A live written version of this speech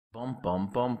Bum bum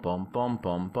bum bum bum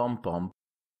bum bum bum.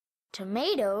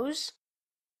 Tomatoes?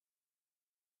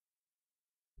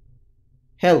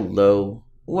 Hello,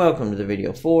 welcome to the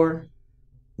video for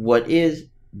what is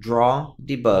draw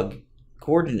debug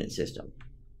coordinate system.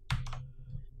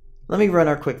 Let me run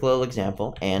our quick little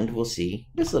example and we'll see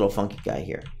this little funky guy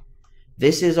here.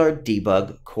 This is our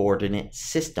debug coordinate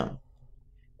system.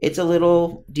 It's a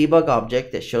little debug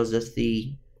object that shows us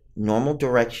the normal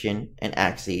direction and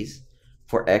axes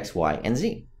for X, Y, and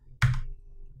Z.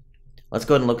 Let's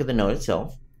go ahead and look at the node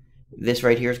itself. This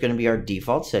right here is going to be our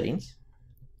default settings.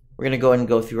 We're going to go ahead and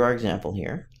go through our example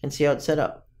here and see how it's set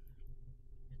up.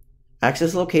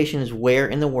 Axis location is where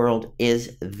in the world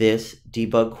is this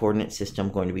debug coordinate system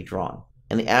going to be drawn.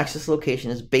 And the axis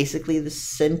location is basically the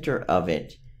center of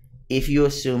it if you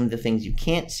assume the things you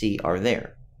can't see are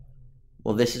there.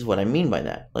 Well, this is what I mean by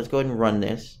that. Let's go ahead and run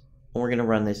this. And we're going to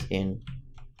run this in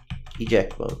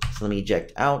eject mode. So let me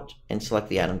eject out and select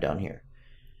the atom down here.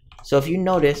 So if you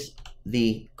notice,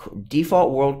 the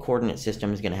default world coordinate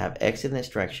system is going to have X in this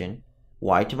direction,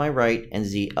 Y to my right, and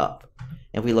Z up.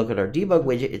 If we look at our debug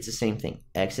widget, it's the same thing.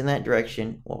 X in that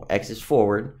direction, well, X is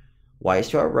forward, Y is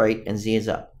to our right, and Z is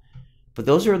up. But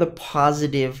those are the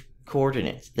positive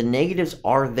coordinates. The negatives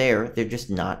are there, they're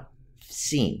just not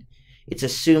seen. It's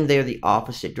assumed they're the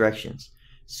opposite directions.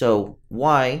 So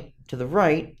Y to the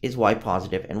right is Y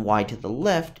positive, and Y to the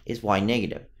left is Y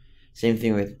negative. Same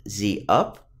thing with Z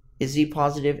up is Z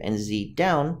positive, and Z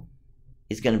down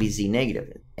is going to be Z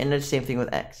negative. And the same thing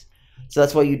with X. So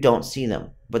that's why you don't see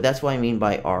them. But that's what I mean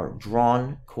by our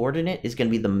drawn coordinate is going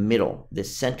to be the middle,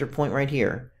 this center point right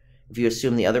here. If you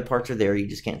assume the other parts are there, you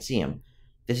just can't see them.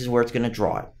 This is where it's going to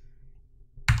draw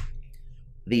it.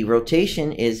 The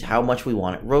rotation is how much we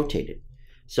want it rotated.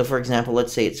 So for example,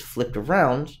 let's say it's flipped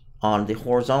around on the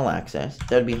horizontal axis.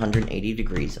 That would be 180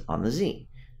 degrees on the Z.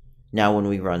 Now when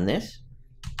we run this,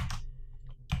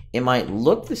 it might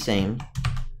look the same,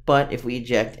 but if we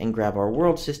eject and grab our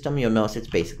world system, you'll notice it's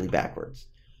basically backwards.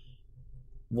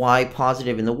 Y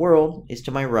positive in the world is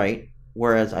to my right,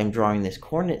 whereas I'm drawing this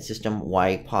coordinate system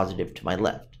Y positive to my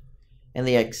left. And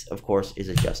the X, of course, is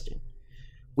adjusted.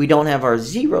 We don't have our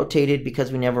Z rotated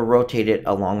because we never rotated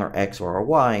along our X or our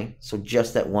Y, so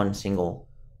just that one single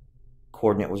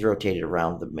coordinate was rotated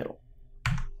around the middle.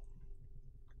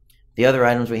 The other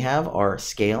items we have are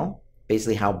scale,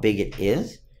 basically how big it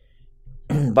is.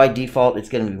 By default, it's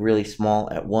going to be really small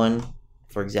at 1.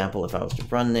 For example, if I was to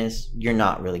run this, you're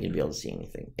not really going to be able to see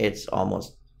anything. It's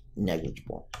almost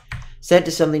negligible. Set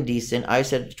to something decent. I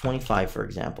set it to 25, for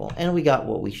example, and we got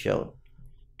what we showed.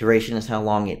 Duration is how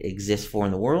long it exists for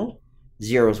in the world.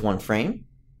 0 is 1 frame,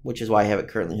 which is why I have it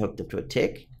currently hooked up to a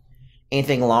tick.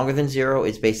 Anything longer than 0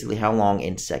 is basically how long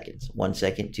in seconds. 1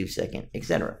 second, 2 seconds,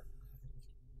 etc.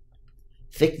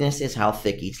 Thickness is how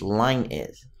thick each line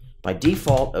is. By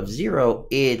default of 0,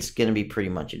 it's going to be pretty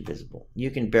much invisible.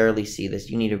 You can barely see this.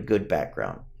 You need a good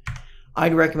background.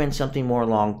 I'd recommend something more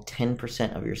along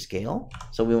 10% of your scale.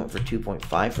 So we went for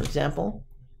 2.5, for example.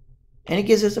 And it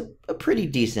gives us a pretty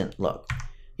decent look.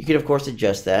 You could, of course,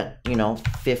 adjust that.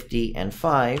 50 and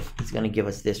 5 is going to give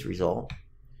us this result.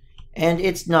 And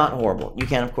it's not horrible. You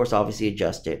can, of course, obviously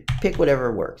adjust it. Pick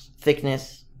whatever works.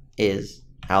 Thickness is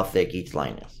how thick each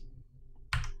line is.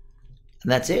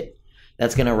 And that's it.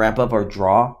 That's going to wrap up our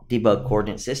draw debug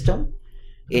coordinate system.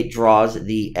 It draws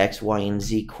the X, Y, and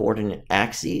Z coordinate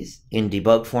axes in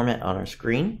debug format on our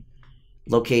screen.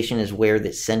 Location is where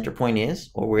the center point is,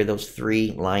 or where those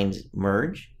 3 lines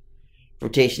merge.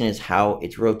 Rotation is how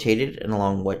it's rotated and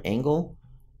along what angle.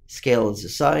 Scale is the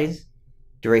size.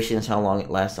 Duration is how long it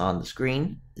lasts on the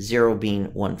screen, 0 being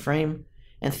 1 frame.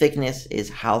 And thickness is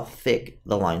how thick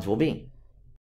the lines will be.